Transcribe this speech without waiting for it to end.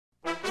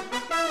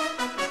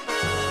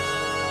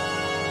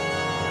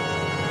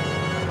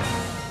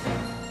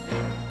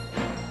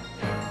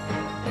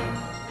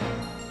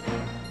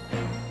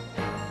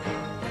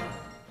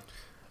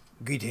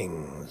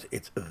Greetings,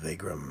 it's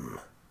Vaygrim,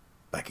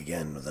 back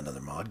again with another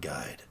mod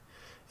guide.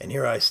 And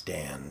here I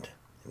stand,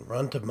 in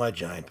front of my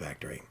giant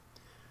factory.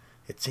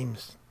 It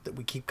seems that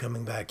we keep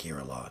coming back here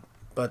a lot,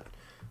 but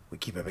we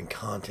keep having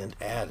content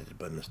added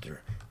by Mr.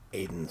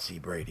 Aidan C.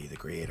 Brady, the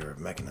creator of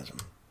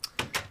Mekanism.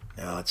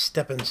 Now let's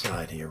step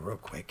inside here real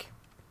quick.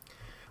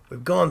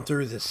 We've gone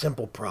through this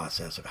simple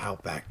process of how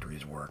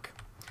factories work,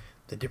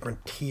 the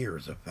different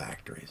tiers of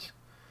factories.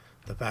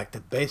 The fact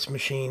that base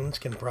machines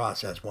can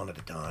process one at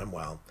a time,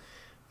 while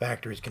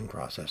factories can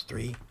process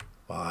 3,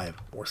 5,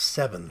 or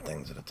 7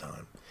 things at a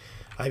time.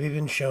 I've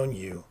even shown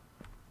you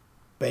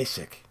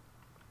basic,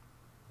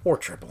 or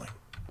tripling,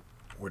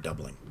 or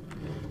doubling,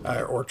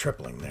 or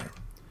tripling there.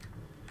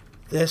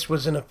 This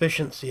was an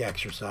efficiency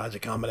exercise, a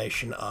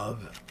combination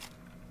of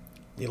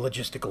the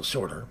logistical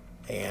sorter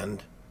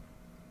and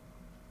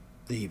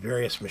the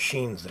various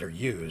machines that are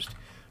used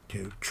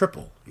to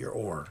triple your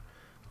ore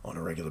on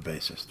a regular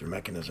basis through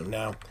Mekanism.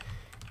 Now,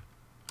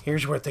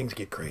 here's where things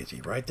get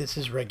crazy, right? This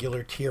is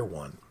regular tier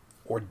 1,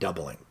 or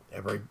doubling.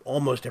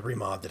 Almost every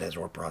mod that has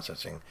ore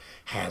processing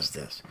has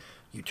this.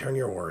 You turn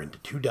your ore into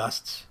 2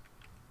 dusts.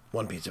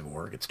 One piece of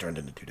ore gets turned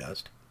into 2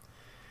 dust,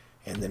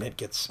 and then it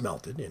gets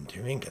smelted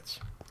into ingots.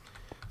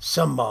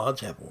 Some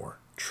mods have ore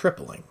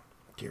tripling,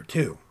 tier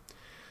 2.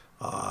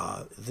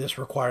 This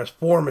requires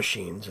 4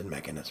 machines in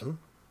Mekanism.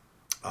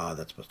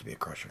 That's supposed to be a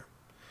crusher.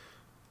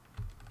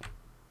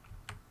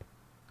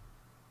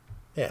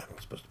 Yeah,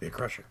 it's supposed to be a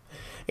crusher.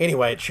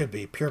 Anyway, it should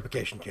be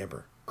purification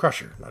chamber,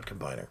 crusher, not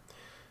combiner,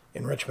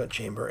 enrichment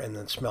chamber, and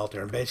then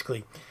smelter. And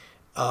basically,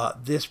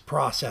 this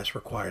process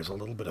requires a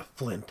little bit of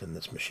flint in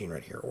this machine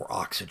right here, or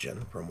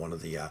oxygen from one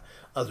of the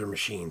other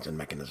machines in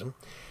Mekanism.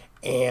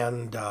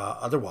 And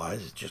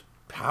otherwise, it's just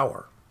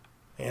power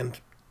and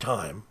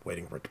time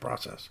waiting for it to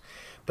process.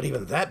 But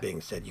even that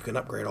being said, you can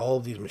upgrade all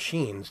of these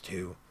machines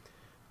to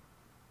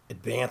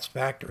advanced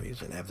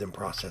factories and have them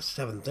process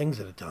 7 things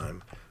at a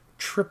time,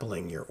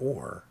 tripling your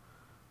ore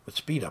with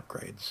speed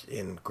upgrades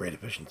in great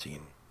efficiency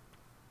and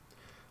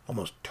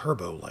almost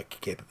turbo-like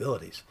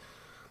capabilities.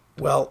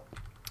 Well,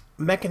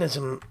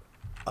 Mekanism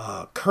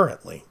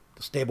currently,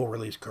 the stable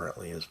release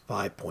currently is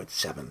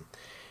 5.7,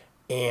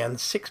 and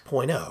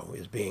 6.0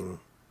 is being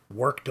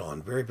worked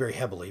on very, very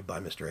heavily by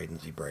Mr. Aidan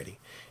C. Brady,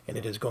 and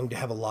it is going to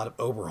have a lot of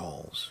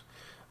overhauls.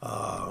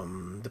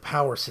 The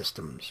power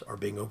systems are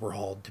being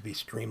overhauled to be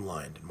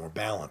streamlined and more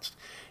balanced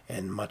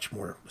and much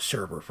more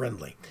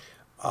server-friendly.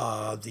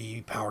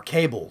 The power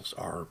cables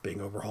are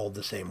being overhauled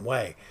the same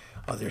way.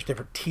 There's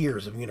different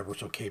tiers of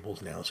universal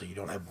cables now, so you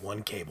don't have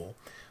one cable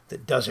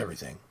that does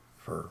everything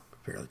for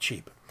fairly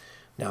cheap.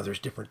 Now there's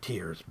different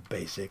tiers,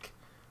 basic,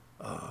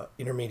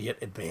 intermediate,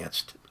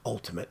 advanced,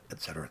 ultimate,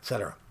 etc.,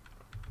 etc.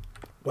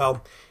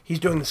 Well, he's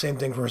doing the same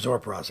thing for his ore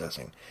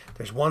processing.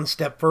 There's one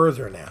step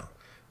further now.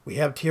 We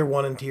have tier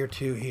 1 and tier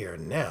 2 here.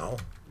 Now,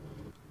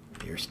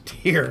 here's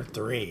tier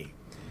 3.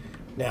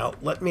 Now,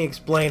 let me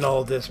explain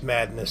all this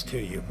madness to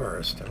you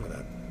first. I'm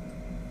going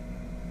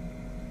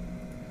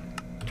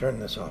to turn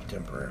this off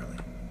temporarily.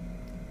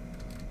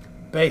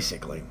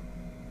 Basically,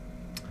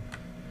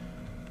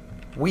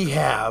 we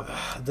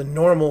have the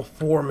normal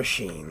 4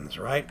 machines,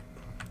 right?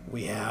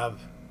 We have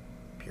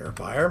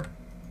purifier,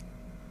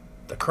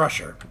 the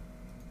crusher,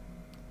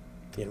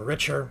 the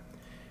enricher,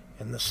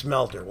 and the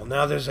smelter. Well,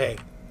 now there's a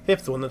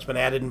 5th one that's been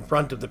added in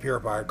front of the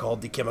purifier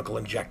called the chemical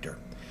injector.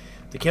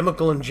 The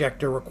chemical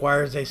injector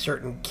requires a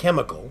certain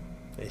chemical,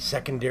 a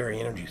secondary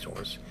energy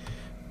source,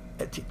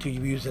 to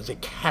use as a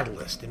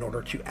catalyst in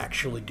order to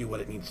actually do what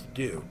it needs to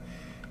do.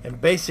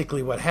 And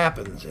basically what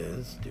happens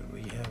is, do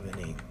we have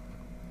any?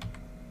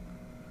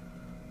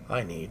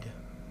 I need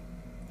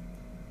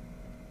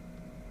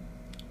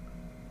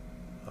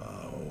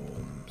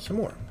some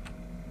more.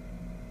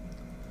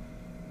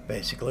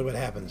 Basically what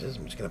happens is,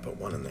 I'm just going to put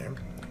 1 in there.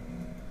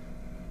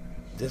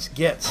 This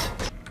gets...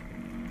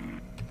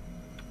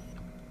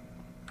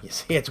 You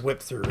see it's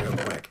whipped through real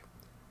quick.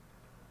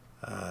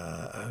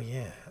 Oh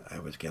yeah,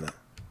 I'm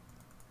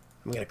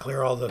gonna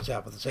clear all those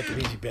out for the sake of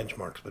easy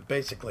benchmarks, but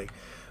basically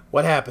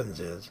what happens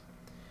is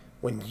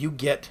when you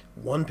get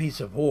one piece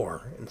of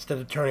ore, instead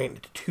of turning it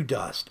into 2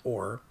 dust,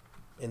 or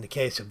in the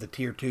case of the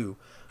tier 2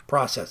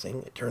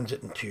 processing, it turns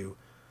it into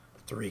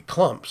 3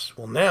 clumps.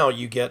 Well, now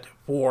you get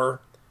 4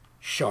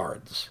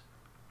 shards.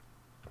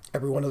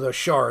 Every one of those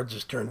shards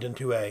is turned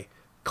into a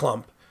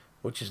clump,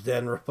 which is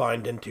then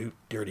refined into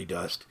dirty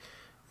dust,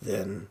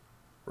 then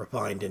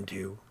refined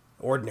into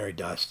ordinary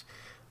dust,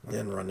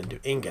 then run into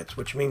ingots,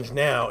 which means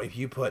now if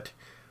you put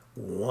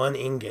 1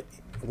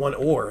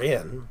 ore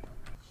in,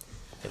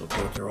 it'll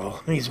go through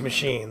all these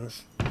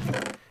machines,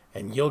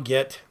 and you'll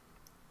get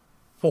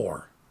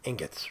 4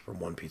 ingots from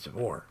 1 piece of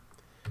ore.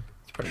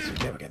 It's pretty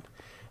significant.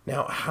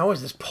 Now, how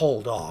is this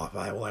pulled off?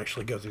 I will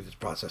actually go through this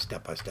process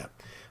step by step.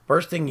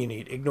 First thing you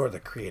need, ignore the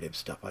creative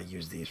stuff. I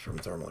use these from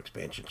thermal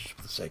expansion just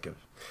for the sake of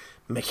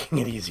making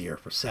it easier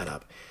for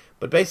setup.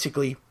 But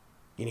basically,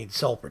 you need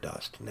sulfur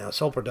dust. Now,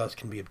 sulfur dust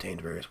can be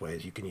obtained various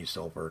ways. You can use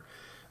sulfur.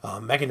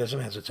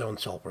 Mekanism has its own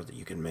sulfur that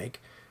you can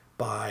make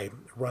by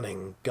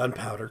running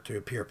gunpowder through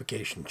a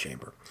purification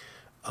chamber.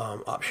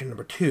 Option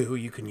number 2,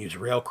 you can use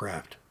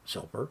railcraft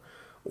sulfur,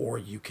 or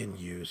you can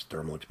use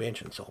thermal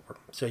expansion sulfur.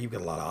 So you've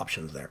got a lot of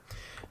options there.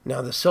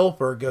 Now the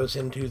sulfur goes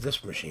into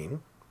this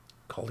machine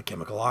called a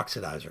chemical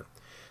oxidizer.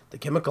 The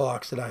chemical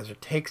oxidizer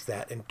takes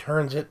that and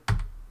turns it,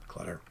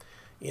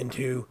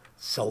 into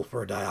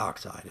sulfur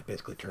dioxide. It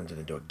basically turns it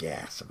into a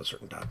gas of a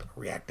certain type, a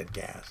reactant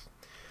gas.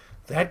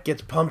 That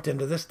gets pumped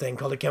into this thing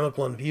called a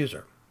chemical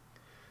infuser.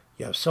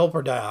 You have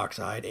sulfur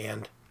dioxide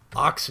and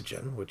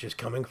oxygen, which is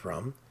coming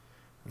from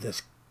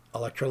this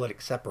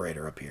electrolytic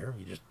separator up here.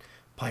 You just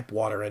pipe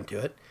water into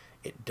it.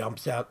 It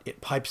dumps out,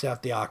 it pipes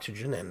out the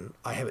oxygen, and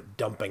I have it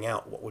dumping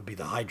out what would be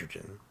the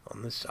hydrogen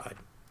on this side.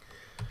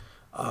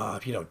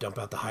 If you don't dump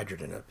out the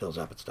hydrogen, it fills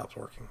up, it stops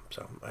working.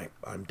 So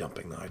I'm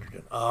dumping the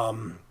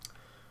hydrogen.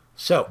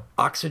 So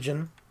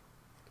oxygen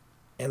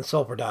and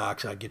sulfur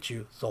dioxide get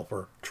you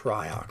sulfur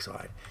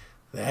trioxide.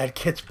 That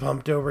gets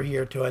pumped over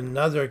here to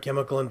another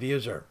chemical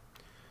infuser,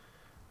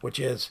 which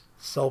is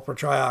sulfur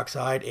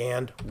trioxide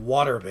and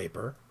water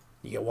vapor.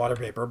 You get water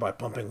vapor by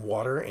pumping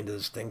water into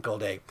this thing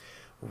called a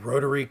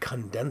rotary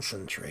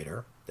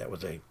condensator. That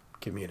was a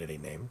community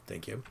name,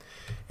 thank you.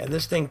 And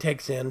this thing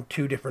takes in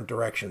 2 different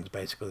directions,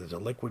 basically. There's a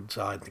liquid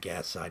side and the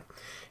gas side.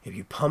 If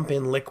you pump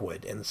in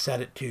liquid and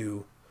set it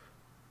to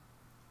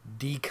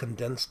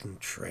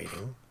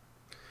decondensating,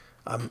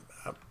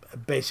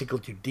 basically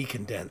to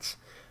decondense,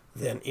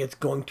 then it's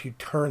going to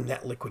turn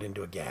that liquid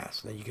into a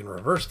gas. Now you can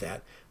reverse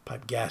that,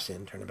 pipe gas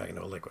in, turn it back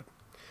into a liquid.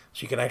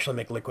 So you can actually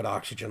make liquid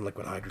oxygen,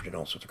 liquid hydrogen,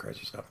 all sorts of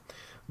crazy stuff.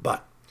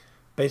 But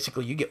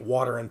basically you get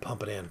water and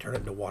pump it in, turn it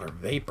into water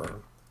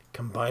vapor,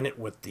 combine it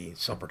with the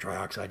sulfur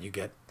trioxide, you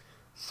get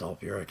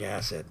sulfuric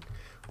acid,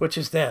 which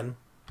is then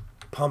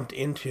pumped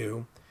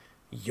into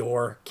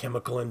your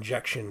chemical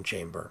injection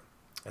chamber.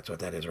 That's what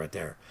that is right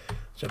there.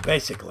 So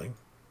basically,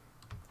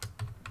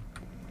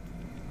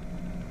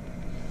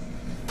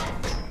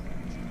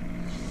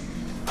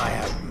 I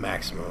have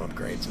maximum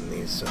upgrades in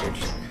these, so they're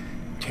just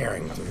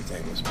tearing through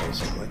things,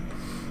 basically.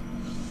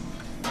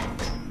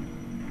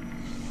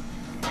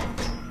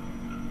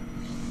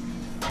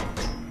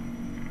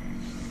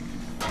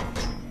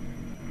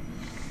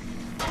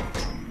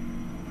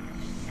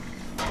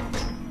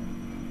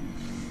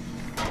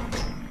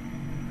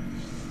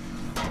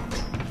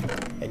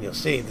 And you'll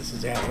see this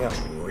is adding up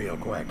real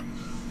quick.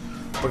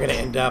 We're going to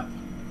end up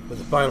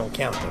with a final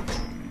count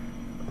of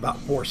about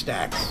 4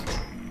 stacks.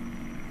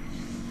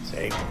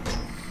 See?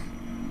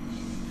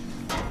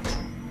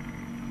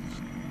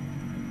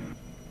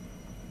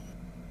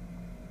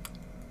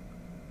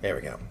 There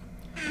we go.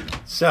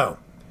 So,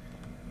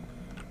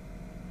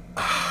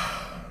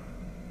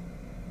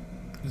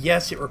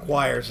 yes, it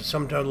requires a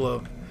sum total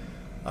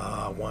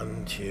of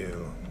 1,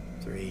 2,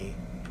 3,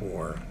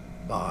 4,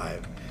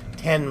 5,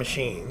 10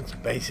 machines,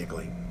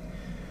 basically,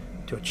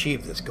 to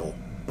achieve this goal.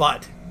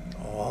 But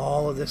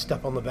all of this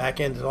stuff on the back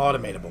end is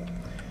automatable.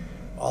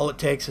 All it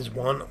takes is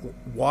 1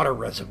 water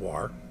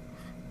reservoir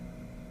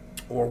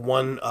or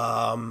 1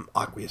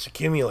 aqueous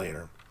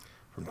accumulator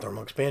from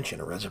thermal expansion,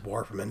 a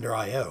reservoir from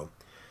Ender.io.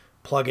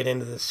 Plug it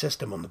into the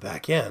system on the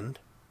back end,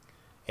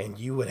 and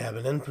you would have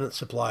an infinite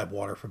supply of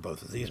water for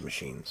both of these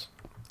machines.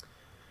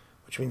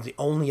 Which means the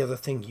only other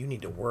thing you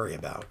need to worry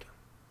about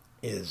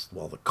is,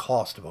 well, the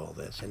cost of all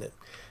this. And it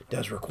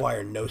does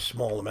require no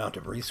small amount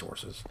of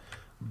resources.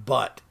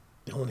 But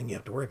the only thing you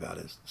have to worry about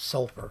is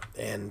sulfur.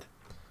 And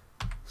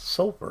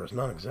sulfur is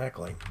not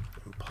exactly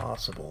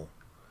impossible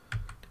to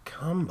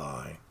come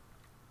by.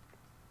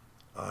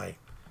 I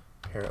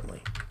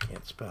apparently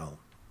can't spell.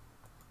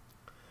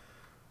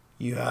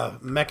 You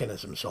have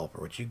mechanism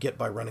sulfur, which you get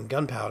by running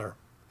gunpowder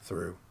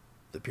through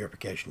the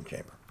purification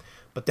chamber.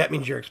 But that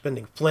means you're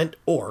expending flint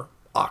or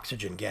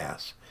oxygen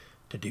gas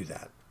to do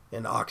that.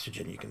 And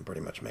oxygen you can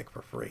pretty much make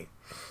for free.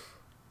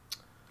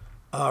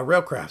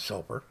 Railcraft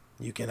sulfur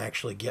you can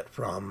actually get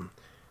from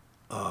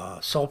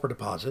sulfur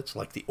deposits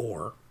like the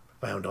ore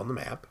found on the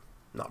map.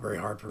 Not very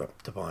hard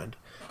to find.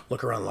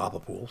 Look around lava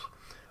pools.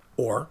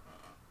 Or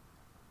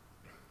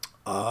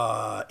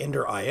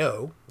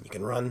Ender.io, you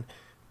can run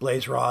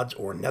blaze rods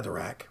or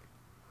netherrack,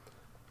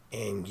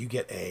 and you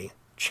get a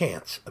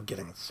chance of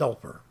getting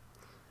sulfur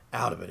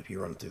out of it if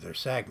you run through their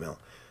sag mill.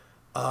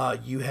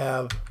 You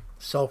have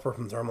sulfur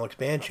from thermal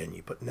expansion.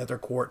 You put nether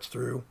quartz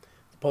through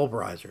the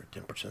pulverizer,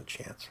 10%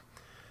 chance.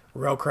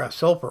 Railcraft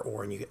sulfur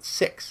ore, and you get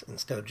 6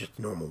 instead of just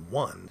normal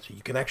 1. So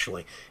you can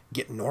actually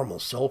get normal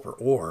sulfur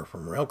ore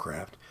from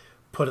railcraft,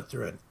 put it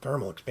through a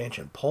thermal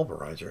expansion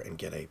pulverizer, and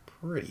get a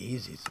pretty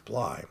easy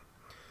supply.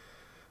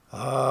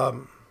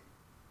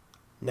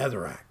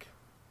 Netherrack.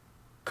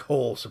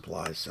 Coal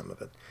supplies some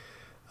of it.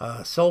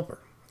 Sulfur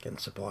can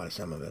supply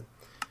some of it.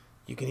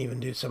 You can even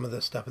do some of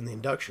this stuff in the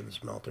induction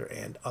smelter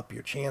and up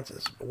your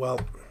chances.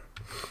 Well,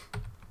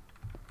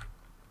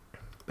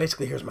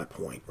 basically, here's my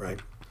point,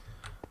 right?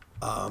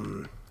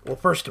 Well,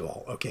 first of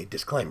all, okay,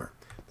 disclaimer.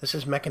 This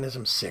is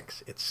Mekanism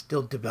 6. It's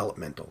still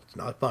developmental. It's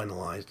not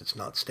finalized. It's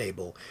not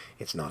stable.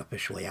 It's not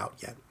officially out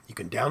yet. You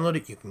can download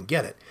it. You can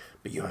get it.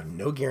 But you have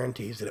no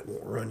guarantees that it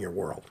won't ruin your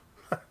world.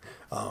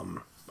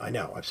 I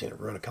know. I've seen it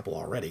ruin a couple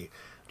already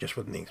just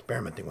with me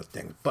experimenting with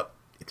things. But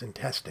it's in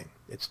testing.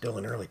 It's still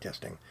in early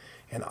testing.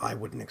 And I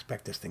wouldn't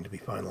expect this thing to be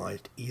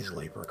finalized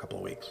easily for a couple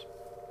of weeks.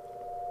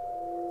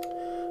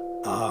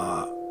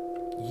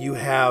 You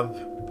have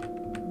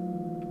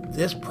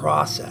this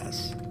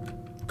process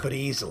could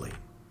easily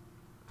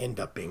end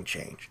up being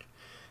changed.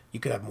 You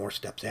could have more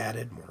steps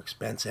added, more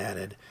expense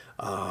added.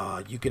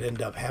 You could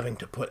end up having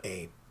to put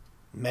a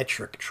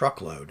metric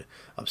truckload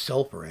of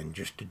sulfur in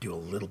just to do a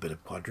little bit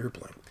of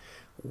quadrupling.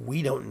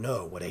 We don't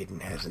know what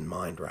Aidan has in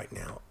mind right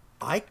now.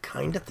 I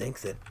kind of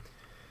think that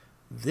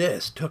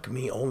this took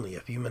me only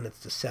a few minutes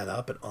to set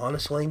up, and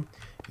honestly,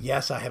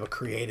 yes, I have a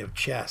creative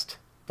chest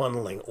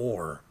funneling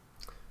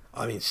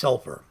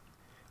sulfur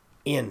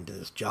into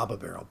this Java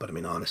barrel, but I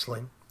mean,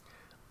 honestly,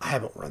 I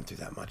haven't run through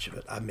that much of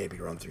it. I've maybe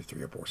run through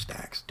 3 or 4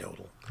 stacks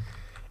total.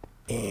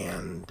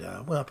 And,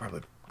 well,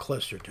 probably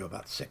closer to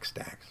about 6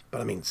 stacks.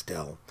 But I mean,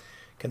 still,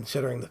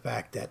 considering the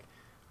fact that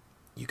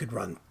you could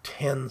run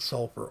 10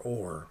 sulfur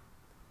ore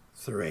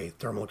through a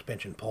thermal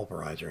expansion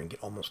pulverizer and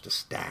get almost a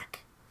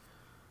stack,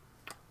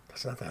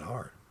 that's not that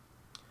hard.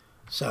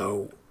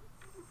 So,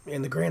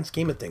 in the grand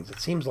scheme of things, it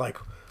seems like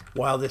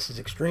while this is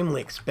extremely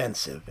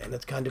expensive and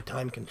it's kind of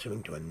time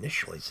consuming to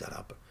initially set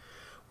up,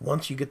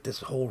 once you get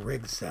this whole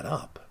rig set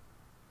up,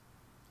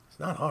 it's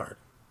not hard.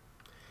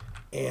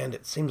 And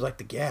it seems like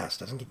the gas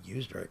doesn't get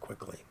used very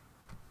quickly.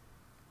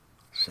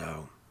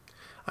 So,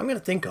 I'm going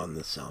to think on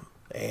this some,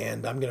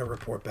 and I'm going to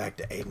report back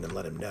to Aidan and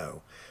let him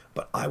know.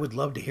 But I would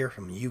love to hear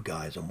from you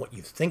guys on what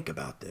you think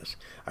about this.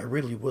 I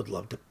really would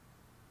love to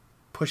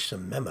push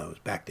some memos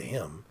back to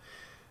him,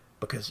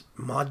 because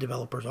mod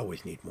developers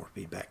always need more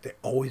feedback. They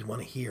always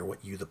want to hear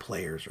what you, the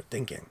players, are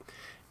thinking.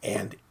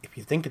 And if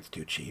you think it's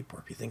too cheap, or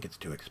if you think it's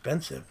too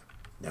expensive,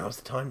 now's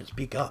the time to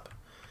speak up.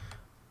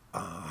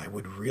 I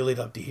would really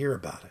love to hear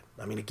about it.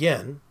 I mean,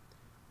 again,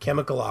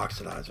 chemical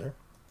oxidizer,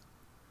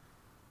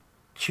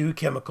 2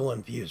 chemical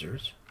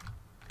infusers.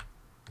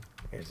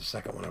 Here's the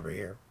second one over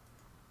here.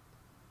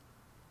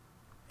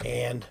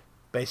 And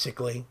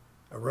basically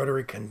a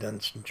rotary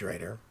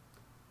condensator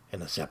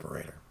and a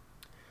separator.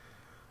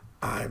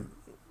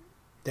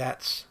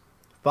 That's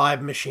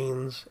 5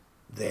 machines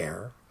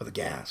there for the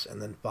gas,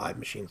 and then 5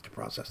 machines to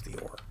process the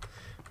ore.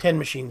 10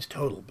 machines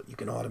total, but you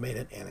can automate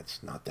it, and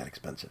it's not that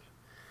expensive.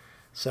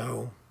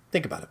 So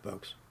think about it,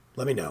 folks.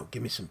 Let me know.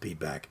 Give me some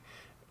feedback,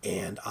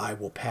 and I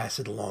will pass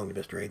it along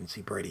to Mr. Aidan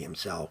C. Brady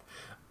himself.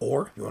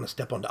 Or if you want to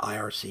step onto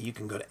IRC, you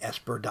can go to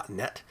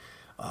esper.net,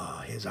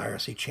 his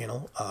IRC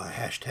channel,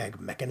 hashtag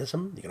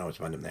Mekanism. You can always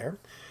find him there.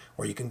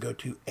 Or you can go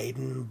to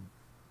Aidan,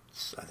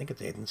 I think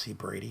it's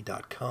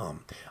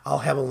aidancbrady.com. I'll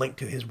have a link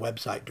to his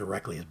website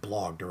directly, his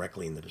blog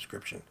directly in the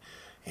description.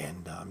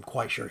 And I'm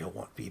quite sure he'll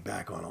want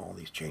feedback on all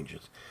these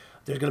changes.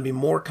 There's going to be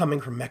more coming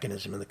from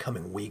Mekanism in the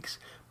coming weeks,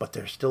 but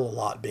there's still a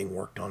lot being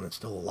worked on and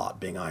still a lot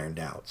being ironed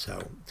out.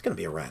 So it's going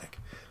to be erratic.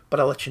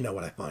 But I'll let you know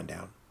what I find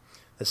out.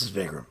 This is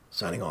Vaygrim,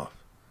 signing off.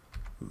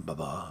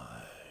 Bye-bye.